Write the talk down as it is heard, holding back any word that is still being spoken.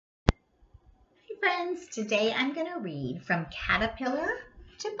friends, today I'm going to read From Caterpillar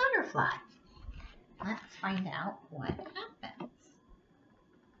to Butterfly. Let's find out what happens.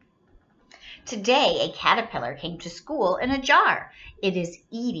 Today a caterpillar came to school in a jar. It is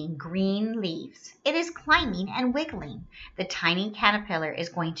eating green leaves. It is climbing and wiggling. The tiny caterpillar is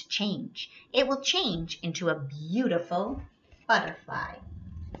going to change. It will change into a beautiful butterfly.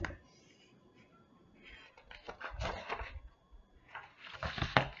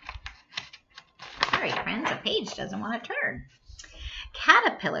 Sorry, friends, a page doesn't want to turn.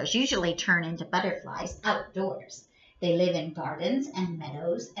 Caterpillars usually turn into butterflies outdoors. They live in gardens and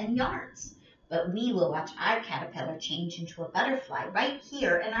meadows and yards. But we will watch our caterpillar change into a butterfly right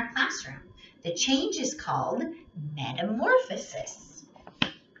here in our classroom. The change is called metamorphosis.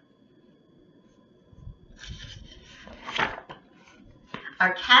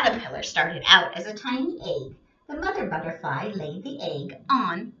 Our caterpillar started out as a tiny egg. The mother butterfly laid the egg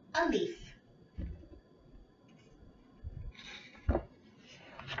on a leaf.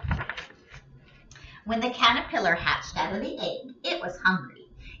 When the caterpillar hatched out of the egg, it was hungry.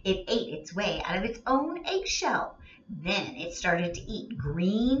 It ate its way out of its own eggshell. Then it started to eat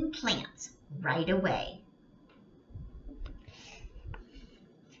green plants right away.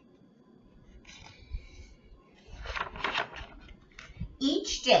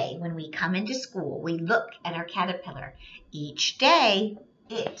 Each day when we come into school, we look at our caterpillar. Each day,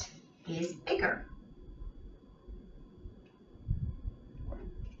 it is bigger.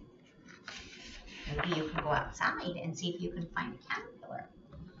 Maybe you can go outside and see if you can find a caterpillar.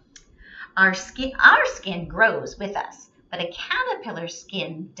 Our skin grows with us, but a caterpillar's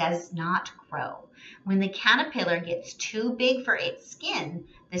skin does not grow. When the caterpillar gets too big for its skin,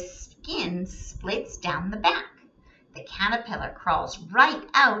 the skin splits down the back. The caterpillar crawls right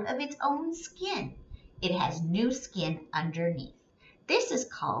out of its own skin. It has new skin underneath. This is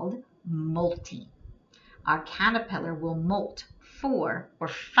called molting. Our caterpillar will molt 4 or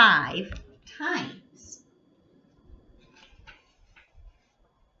 5 times.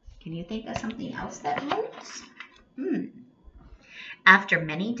 Can you think of something else that molts? After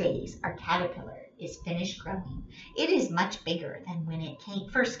many days, our caterpillar is finished growing. It is much bigger than when it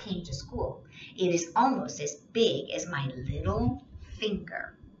first came to school. It is almost as big as my little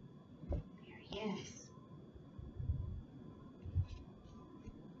finger. There he is.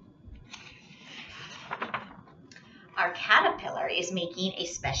 Our caterpillar is making a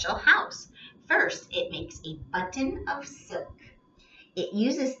special house. First, it makes a button of silk. It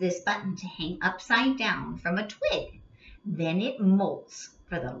uses this button to hang upside down from a twig. Then it molts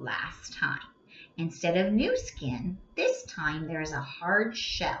for the last time. Instead of new skin, this time there is a hard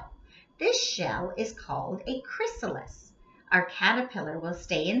shell. This shell is called a chrysalis. Our caterpillar will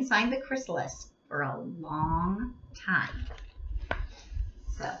stay inside the chrysalis for a long time.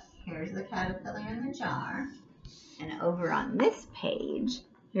 So here's the caterpillar in the jar. And over on this page,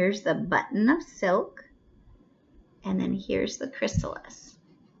 here's the button of silk. And then here's the chrysalis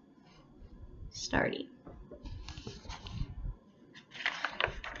starting.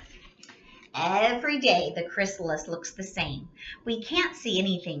 Every day the chrysalis looks the same. We can't see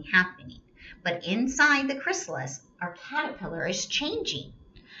anything happening, but inside the chrysalis, our caterpillar is changing.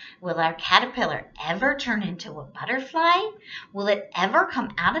 Will our caterpillar ever turn into a butterfly? Will it ever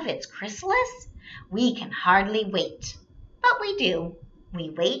come out of its chrysalis? We can hardly wait, but we do. We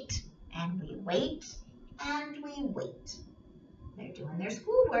wait and we wait and we wait. They're doing their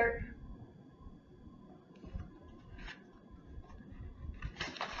schoolwork.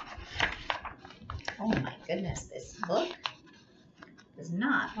 Oh my goodness, this book does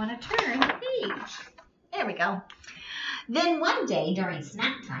not want to turn the page. There we go. Then one day during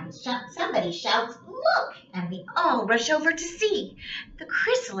snack time, somebody shouts, "Look!" And we all rush over to see. The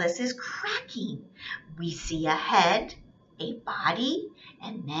chrysalis is cracking. We see a head, a body,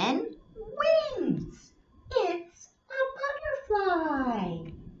 and then wings. It's a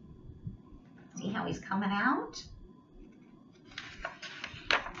butterfly. See how he's coming out?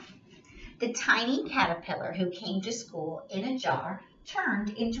 The tiny caterpillar who came to school in a jar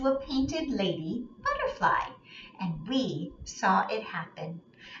turned into a painted lady butterfly, and we saw it happen.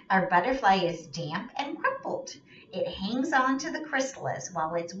 Our butterfly is damp and crumpled. It hangs on to the chrysalis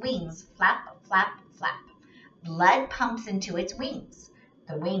while its wings flap, flap, flap. Blood pumps into its wings.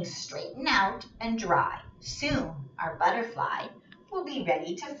 The wings straighten out and dry. Soon, our butterfly will be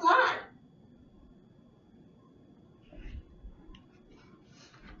ready to fly.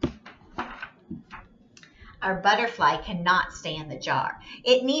 Our butterfly cannot stay in the jar.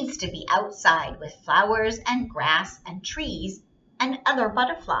 It needs to be outside with flowers and grass and trees and other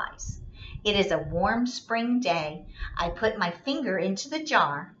butterflies. It is a warm spring day. I put my finger into the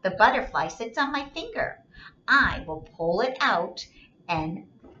jar. The butterfly sits on my finger. I will pull it out and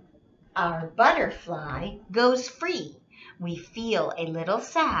our butterfly goes free. We feel a little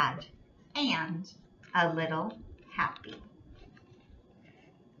sad and a little happy.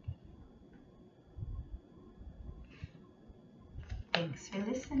 Thanks for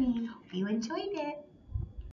listening. Hope you enjoyed it.